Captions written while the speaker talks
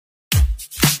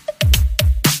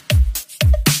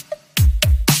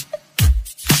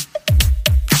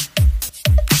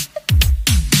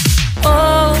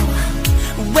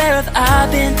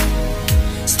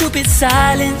stupid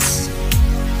silence.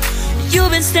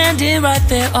 You've been standing right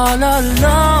there all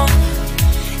along,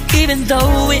 even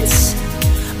though it's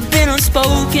been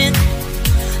unspoken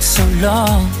so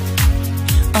long.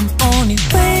 I'm only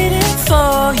waiting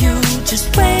for you,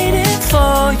 just waiting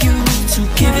for you to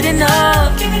give it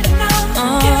enough.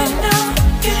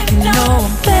 You know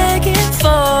I'm begging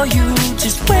for you,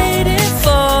 just waiting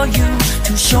for you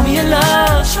to show me your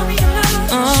love.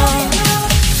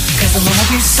 Cause I wanna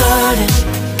be certain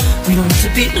we don't have to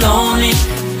be lonely,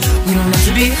 we don't have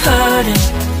to be hurting.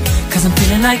 Cause I'm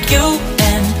feeling like you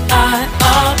and I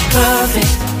are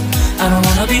perfect. I don't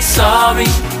wanna be sorry,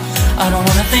 I don't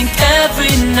wanna think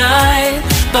every night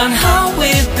about how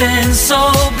we've been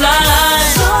so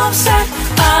blind. So upset,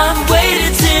 I've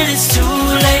waited till it's too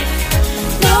late.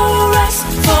 No rest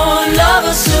for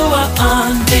lovers who are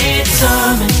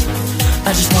undetermined.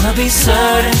 I just wanna be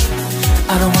certain,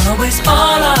 I don't wanna waste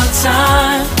all our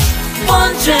time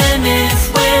wondering if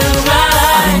we're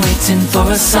right. I've been waiting for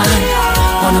a sign,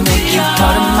 wanna make you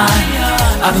part of mine.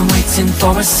 I've been waiting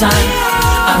for a sign,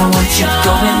 I don't want you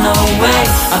going away.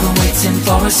 I've been waiting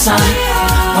for a sign,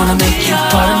 wanna make you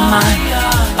part of mine.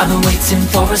 I've been waiting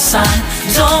for a sign.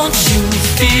 Don't you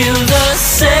feel the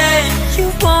same?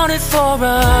 You want it for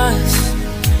us,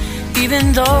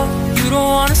 even though you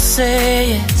don't wanna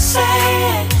say it.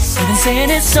 You've been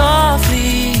saying it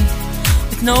softly,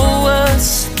 with no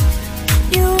words.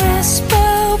 You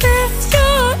whisper with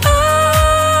your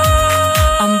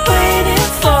eyes. I'm waiting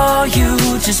for you,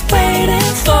 just waiting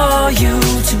for you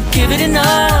to give it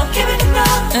enough.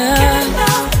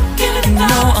 You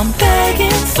know I'm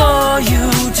begging for you,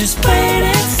 just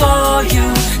waiting for you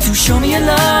to show me your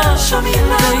love,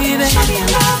 baby.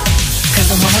 Cause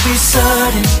I wanna be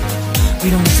certain we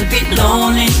don't have to be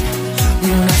lonely, we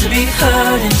don't have to be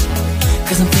hurting.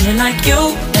 Cause I'm feeling like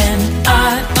you and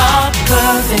I are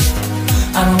perfect.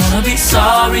 I don't wanna be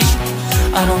sorry,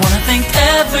 I don't wanna think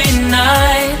every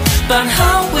night about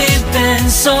how we've been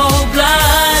so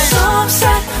blind. So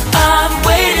upset, I've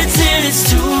waited till it's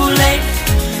too late.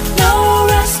 No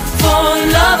rest for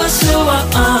lovers who are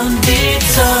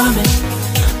undetermined.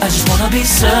 I just wanna be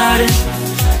certain,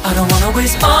 I don't wanna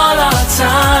waste all our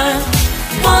time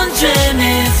wondering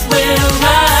if we're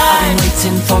right. I've been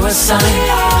waiting for a sign,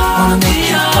 wanna make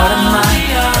you part of mine.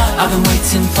 I've been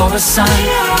waiting for a sign,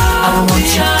 I don't want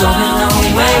you going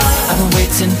away. I've been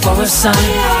waiting for a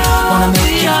sign, wanna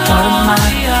make you part of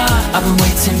mine. I've been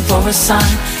waiting for a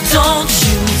sign. Don't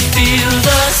you feel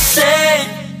the same?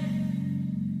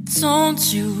 Don't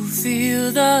you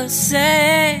feel the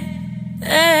same?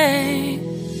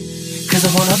 Cause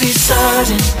I wanna be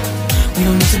certain we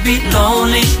don't need to be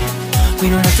lonely, we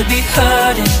don't have to be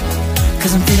hurting.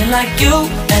 Cause I'm feeling like you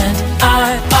and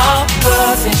I are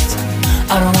perfect.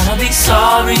 I don't wanna be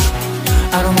sorry,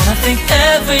 I don't wanna think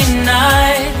every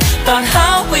night about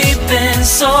how we've been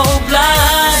so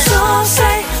blind. So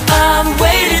say I've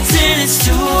waited till it's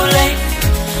too late.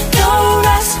 No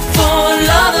rest for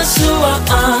lovers who are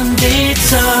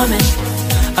undetermined.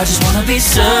 I just wanna be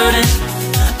certain,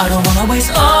 I don't wanna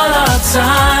waste all our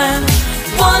time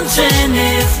wondering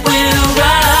if we're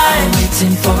right. I've been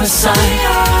waiting for a sign,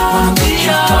 wanna make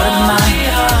you part of mine.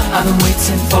 I've been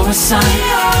waiting for a sign,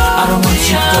 I don't want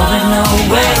you going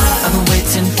away. I've been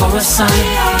waiting for a sign,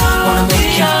 wanna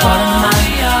make you part of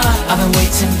mine. I've been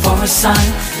waiting for a sign.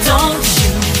 Don't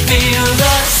you feel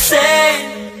the same?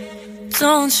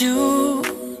 Don't you,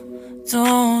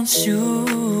 don't you,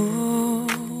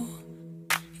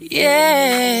 yeah.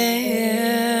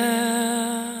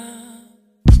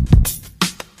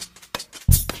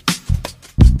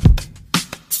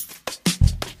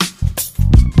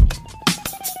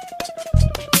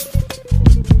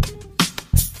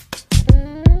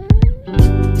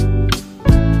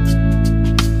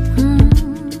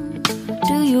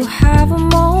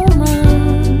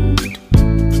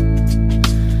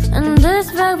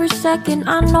 Second,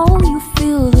 I know you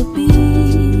feel the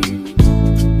beat.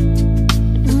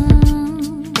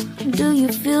 Do you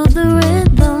feel the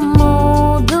rhythm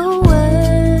all the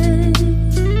way?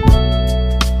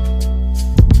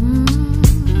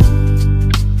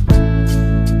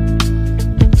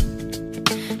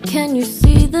 Can you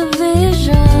see the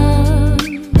vision?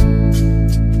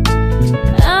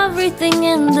 Everything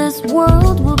in this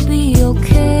world will be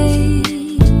okay.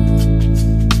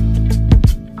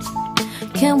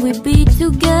 Can we be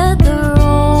together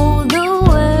all the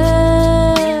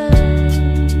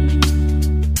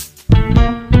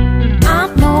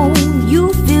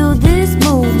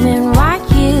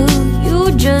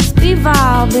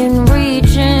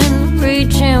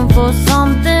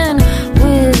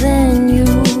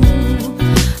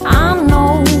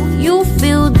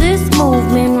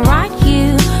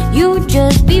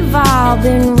I've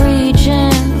been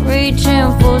reaching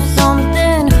for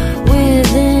something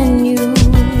within you.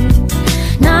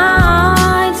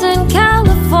 Nights in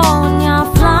California,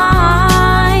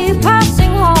 fly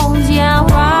passing homes, yeah,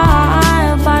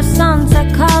 right by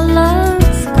sunset colored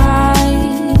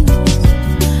skies.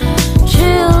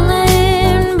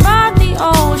 Chilling by the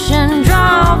ocean,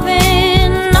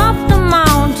 driving up the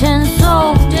mountain,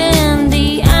 soaked in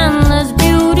the endless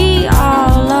beauty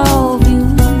all of you.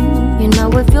 You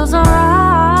know it feels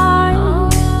alright,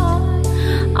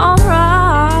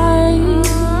 alright,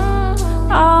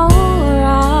 alright.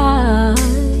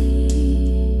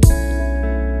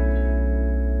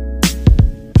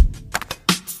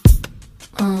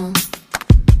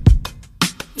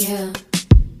 Yeah.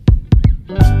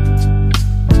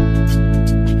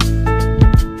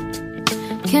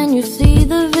 Can you see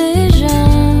the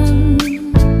vision?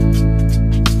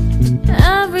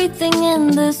 Everything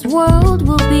in this world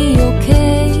will be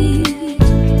okay.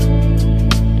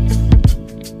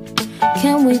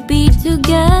 Can we be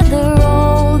together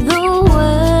all the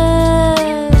way?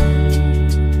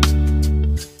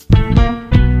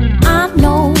 I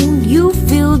know you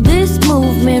feel this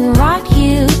movement right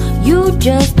here. You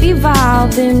just be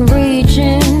vibing,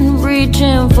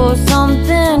 reaching for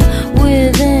something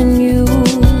within you.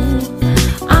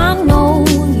 I know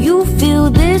you feel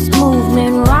this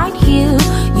movement right here.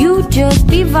 You just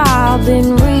be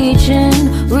vibing,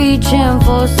 reaching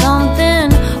for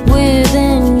something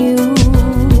within you.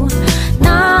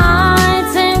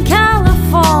 Nights in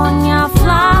California,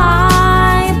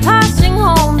 fly passing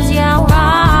homes, yeah,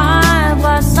 right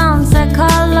by sunset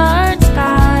colored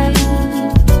skies.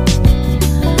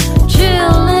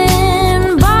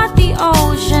 Chilling by the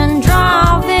ocean,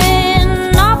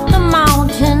 driving up the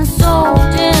mountain,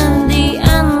 soaked in the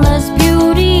endless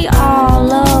beauty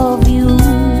all of you.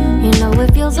 You know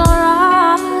it feels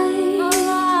alright,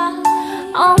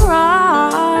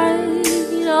 alright,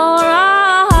 alright.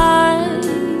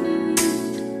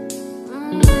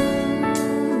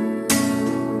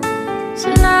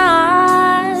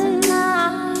 Tonight,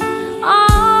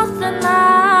 oh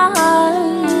tonight,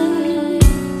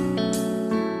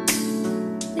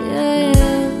 yeah.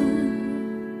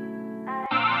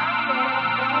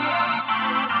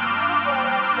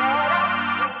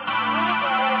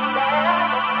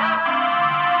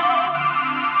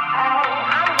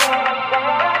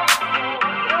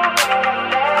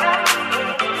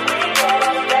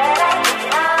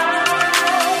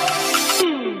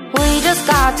 We just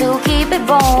got to keep it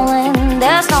rolling.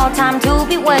 There's no time to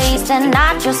be wasting.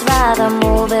 I'd just rather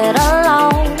move it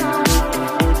along.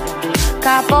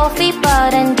 Got both feet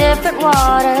but in different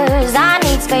waters. I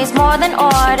need space more than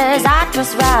orders. I'd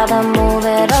just rather move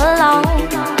it along.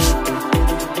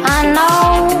 I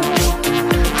know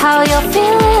how you're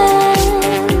feeling,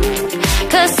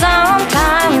 'cause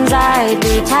sometimes I'd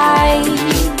be tight.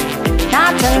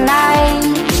 Not tonight.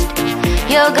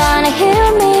 You're gonna hear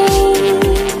me,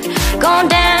 gon'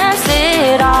 dance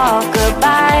it off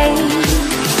goodbye.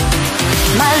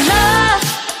 My love,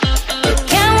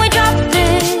 can we drop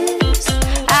this?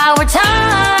 Our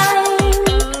time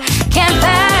can't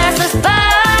pass us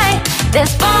by.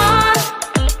 This bond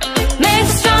makes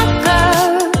us stronger,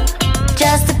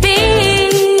 just to be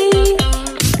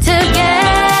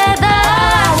together.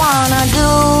 All I wanna do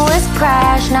is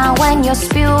crash now when you're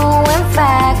spewing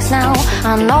facts. Now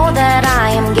I know that I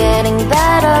am getting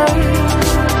better.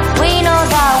 We know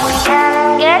that we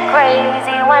can get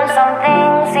crazy when some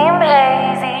things seem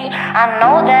hazy. I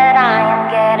know that I am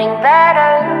getting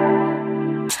better.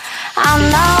 I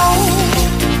know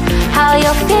how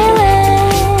you're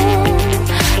feeling,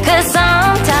 'cause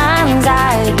sometimes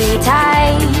I'd be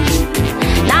tight.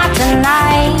 Not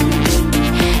tonight.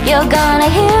 You're gonna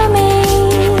hear me,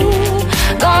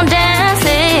 gon' dance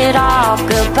it off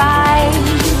goodbye.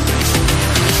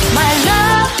 My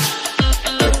love,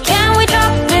 can we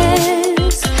drop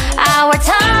this? Our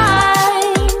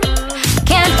time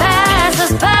can't pass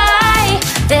us by.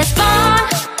 This bond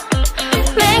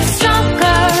makes us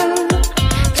stronger,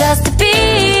 just to be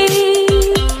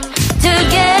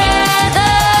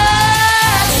together.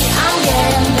 I'm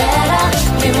getting better,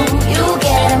 you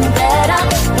getting better,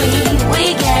 we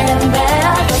getting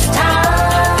better.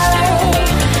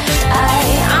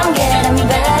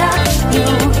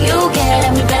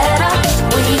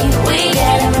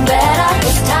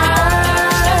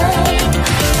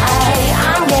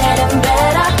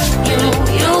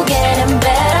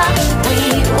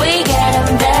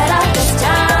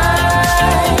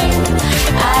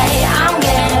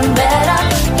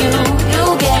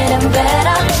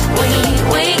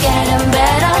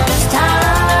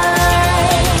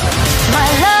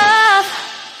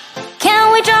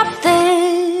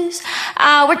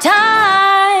 Our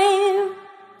time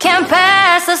can't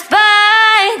pass us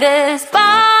by. This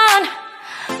bond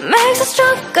makes us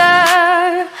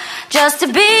stronger just to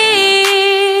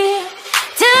be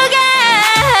together.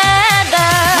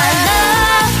 My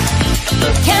love,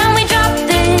 can we drop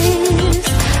this?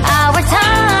 Our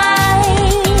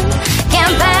time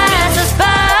can't pass us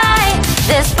by.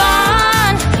 This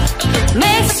bond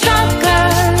makes us stronger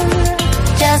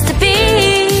just to be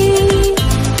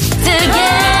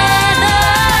together.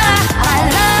 I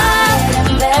love,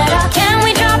 can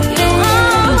we drop this?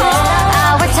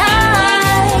 Our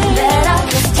time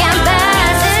can't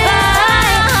pass us by.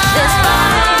 This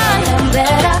bond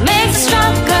makes us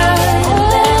stronger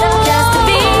just to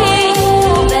be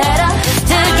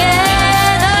together.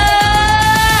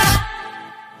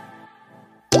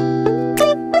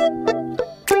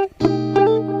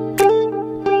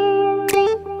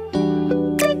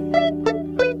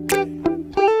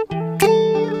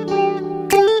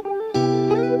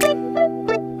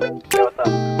 Yo, what's up?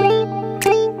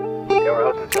 Yeah, we're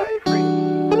hosting tonight. You free?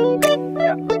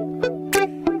 Yeah.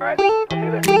 Alright, I'll see you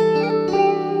there.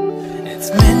 It's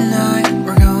midnight,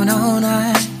 we're going all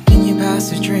night. Can you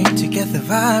pass a drink to get the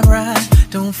vibe right?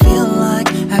 Don't feel like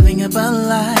having a Bud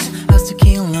Light. How's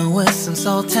tequila with some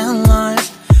salt and lime?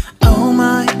 Oh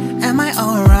my, am I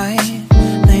alright?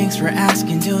 Thanks for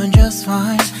asking, doing just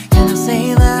fine. Can I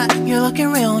say that you're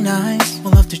looking real nice?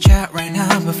 We'll have to chat right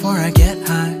now before I get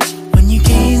high. When you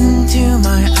gaze into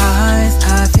my eyes,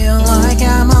 I feel like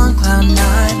I'm on cloud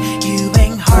nine. You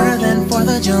bang harder than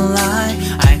 4th of July.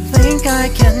 I think I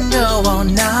can go all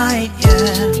night,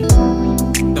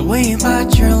 yeah. The way you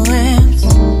bite your lips,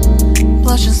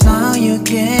 blush and smile you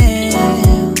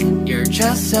give, you're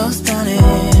just so stunning.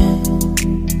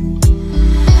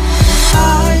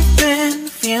 I've been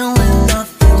feeling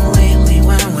nothing lately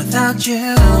when without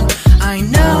you. I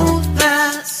know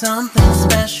that something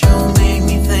special made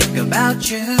me think about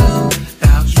you.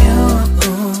 About you,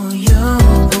 you,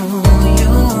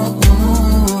 you.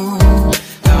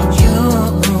 About you,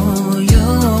 you,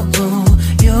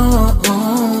 you.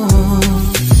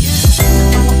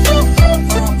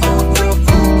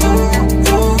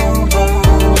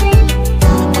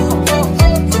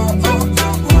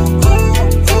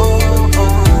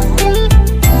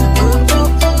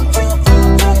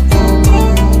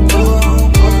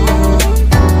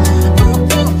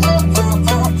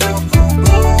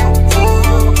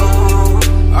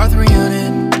 Arthur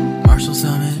Unit, Marshall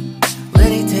Summit,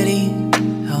 Liddy Titty,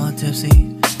 hella tipsy,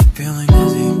 feeling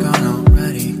dizzy, gone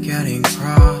already, getting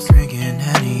cross, drinking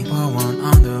Henny, pour one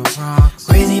on the rocks.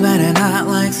 Crazy but not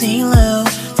like CeeLo,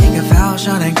 take a foul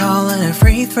shot and call it a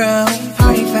free throw.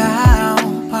 Party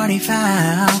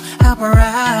foul, help her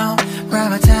out,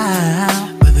 grab a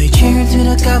towel. But they cheered to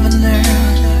the governor,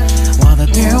 while the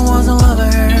beer was a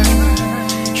lover.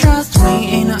 Trust me,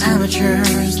 ain't no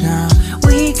amateurs now.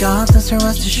 We got this, so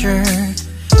rest assured.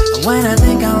 But when I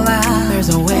think out loud, there's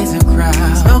always a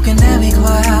crowd, smoking heavy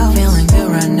cloud, feeling good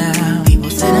right now. People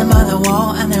sitting by the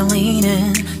wall and they're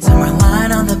leaning, some are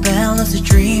lying on the bed, lucid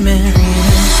dreaming.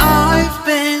 I've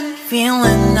been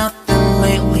feeling nothing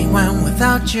lately when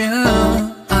without you.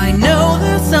 I know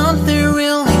that something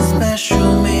really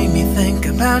special made me think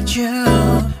about you.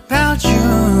 About you,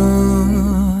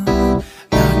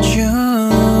 about you.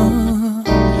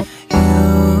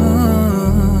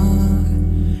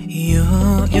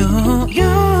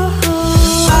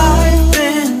 I've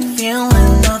been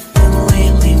feeling nothing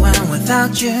lately when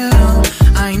without you.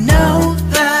 I know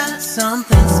that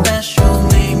something special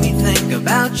made me think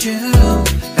about you.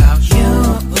 About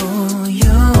you,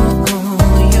 you,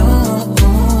 you.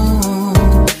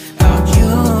 About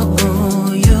you,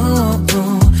 you,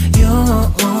 you.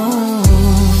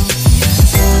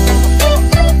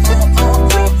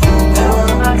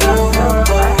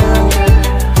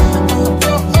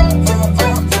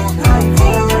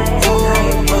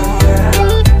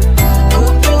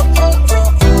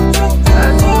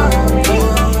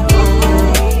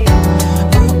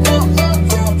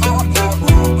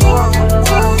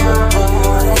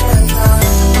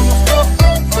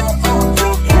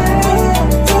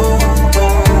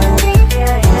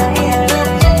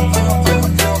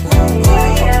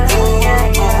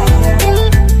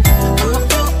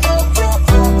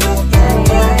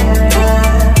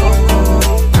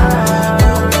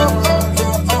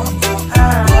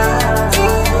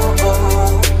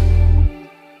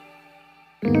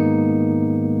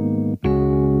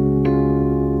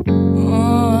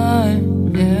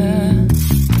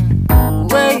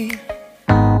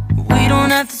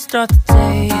 start the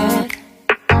day yet.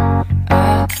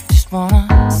 I just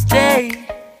wanna stay,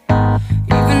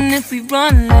 even if we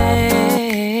run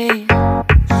late.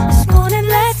 This morning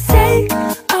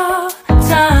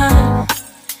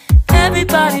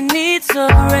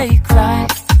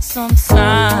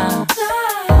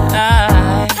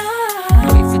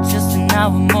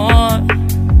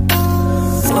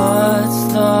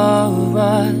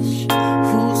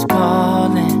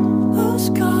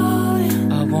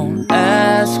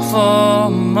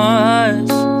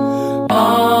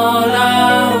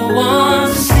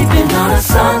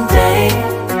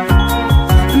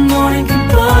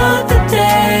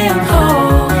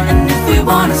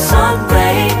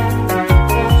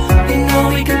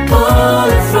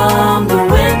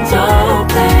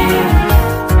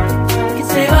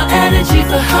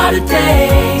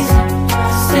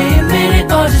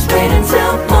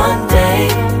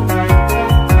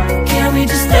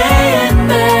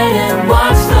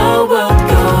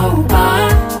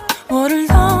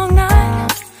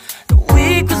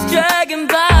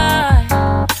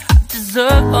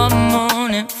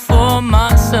morning for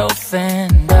myself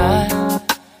and I.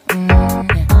 I'm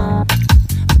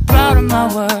proud of my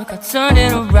work, I turned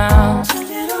it around.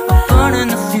 I'm burning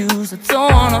the fuse, I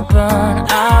don't wanna burn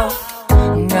out.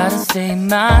 Gotta stay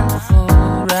mindful,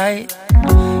 right?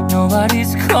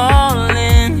 Nobody's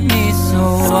calling me, so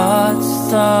what's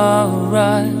the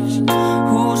rush?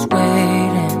 Who's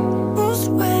waiting? Who's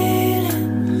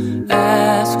waiting?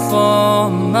 Ask for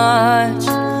much.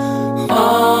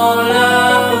 All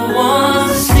I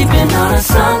want is sleeping on a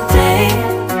Sunday.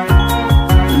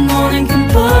 The morning can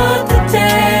put the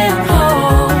day on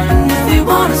hold. And if we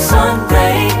want a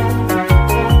Sunday,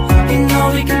 you know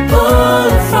we can pull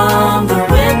it from the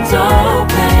window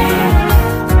pane.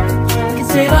 We can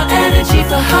save our energy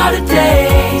for harder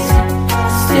days.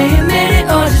 Stay a minute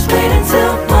or just wait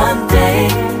until Monday.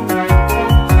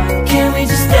 Can we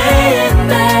just stay in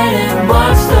bed and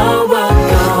watch the world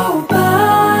go by?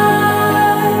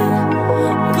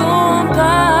 Go on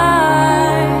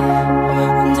by,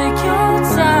 take your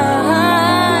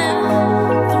time.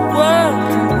 The world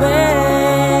can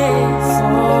wait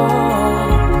for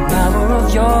an hour of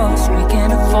yours we can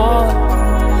afford.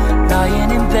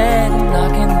 Lying in bed and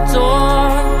locking the door.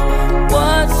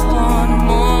 What's one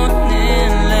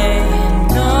morning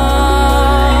laying up?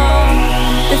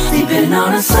 It's sleeping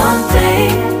on a Sunday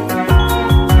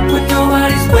when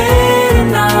nobody's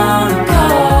waiting on a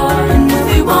call. And if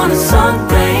we want a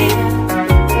Sunday,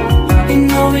 you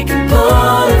know we can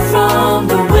pull it from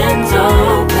the window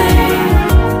pane.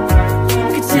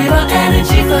 We can save our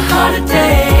energy for harder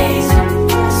days.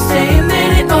 Stay a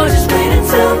minute or just wait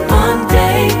until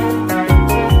Monday.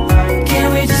 Can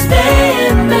we just stay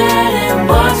in bed and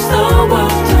watch the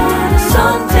world turn to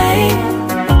Sunday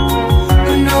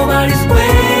when nobody's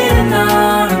waiting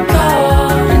on a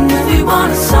call? And if we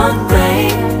want a Sunday,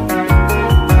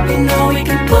 you know we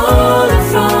can pull it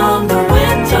from the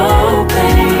window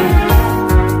pane.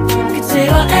 We can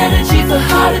save our energy for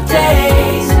harder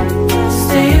days.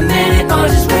 Stay a minute or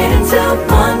just wait until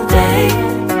Monday.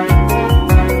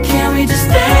 Can we just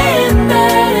stay in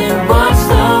bed and watch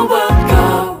the world go?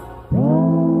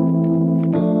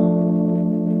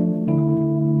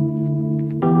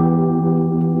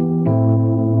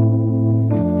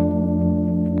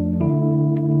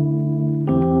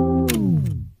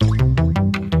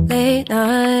 Late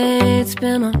nights,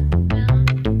 been on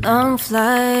long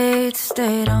flights,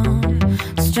 stayed on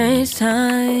strange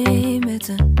time. It's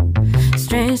a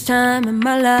strange time in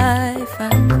my life. I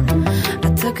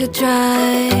took a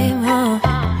drive home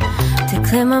to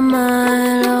clear my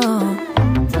mind,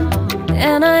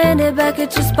 and I ended back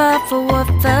at your spot for what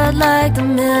felt like the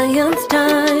millionth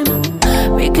time.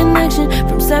 Reconnection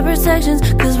from separate sections,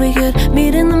 cause we could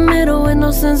meet in the middle with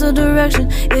no sense of direction.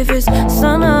 If it's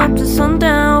sun up to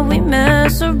sundown, we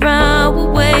mess around,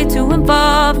 we're way too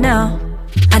involved now.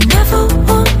 I never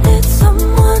wanted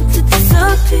someone to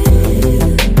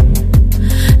disappear,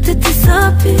 to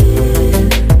disappear,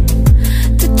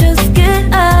 to just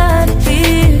get out of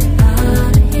here.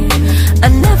 I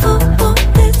never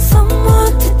wanted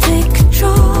someone to take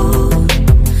control.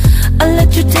 I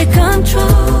let you take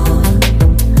control,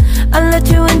 I let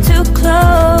you in too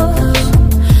close.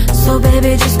 So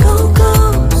baby, just go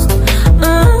ghost.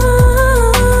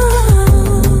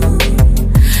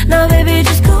 Now baby,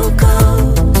 just go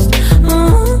ghost.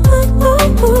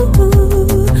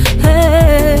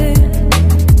 Hey,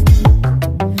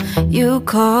 you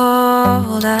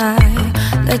called, I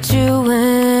let you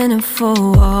in and 4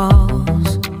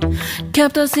 walls.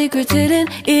 Kept our secrets hidden,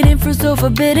 eating fruit so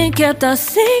forbidden. Kept our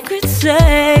secrets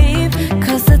safe,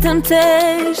 cause the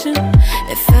temptation,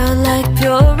 it felt like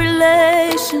pure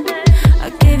relation. I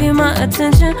gave you my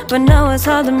attention, but now it's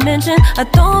hard to mention. I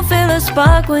don't feel a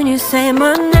spark when you say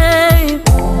my name.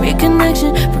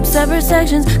 Reconnection from separate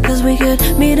sections, cause we could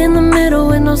meet in the middle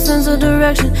with no sense of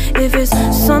direction. If it's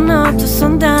sun up to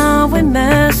sundown, we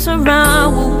mess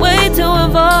around, we're way too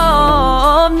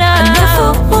involved now. I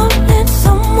never wanted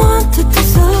someone to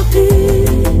disappear,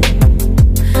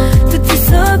 to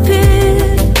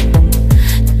disappear,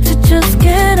 to just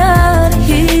get out of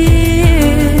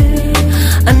here.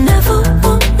 I never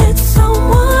wanted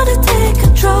someone to take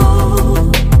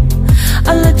control.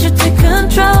 I let you take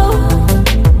control,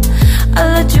 I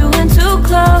let you in too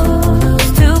close,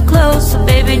 too close. So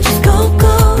baby, just go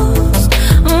ghost.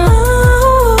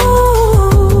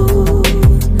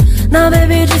 Now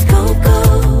baby, just go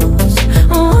ghost.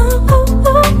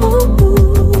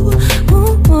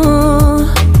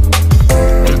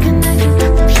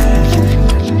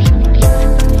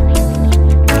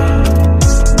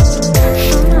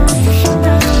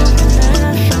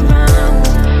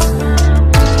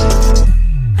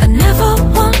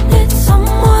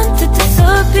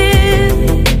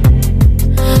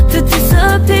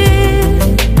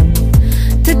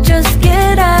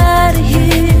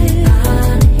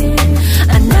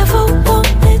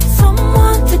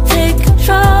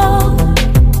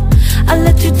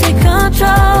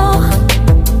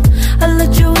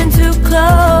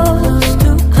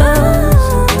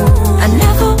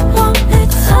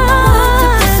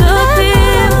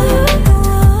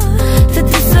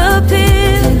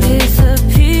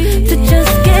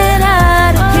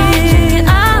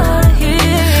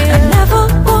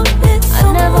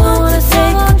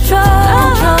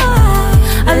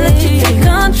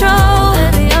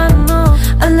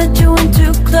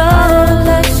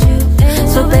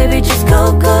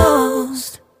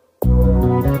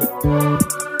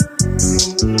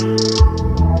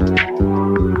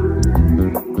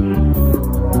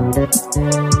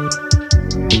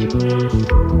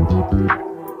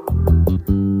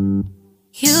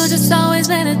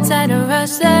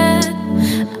 rush that.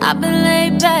 I've been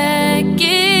laid back,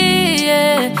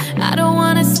 yeah. I don't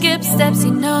wanna skip steps,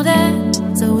 you know that.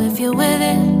 So if you're with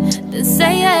it, then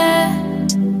say yeah.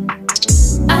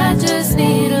 I just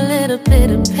need a little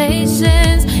bit of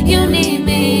patience. You need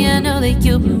me, I know that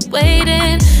you've been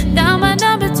waiting. Down my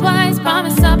number twice,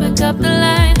 promise I'll pick up the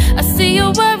line. I see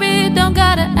you worried, don't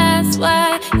gotta ask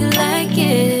why. You like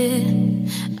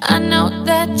it, I know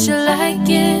that you like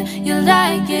it. You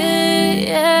like it,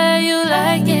 yeah, you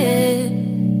like it.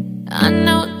 I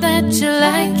know that you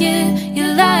like it, you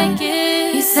like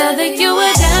it. You said that you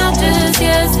were down just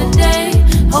yesterday,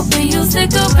 hoping you'll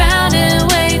stick around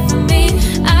and wait.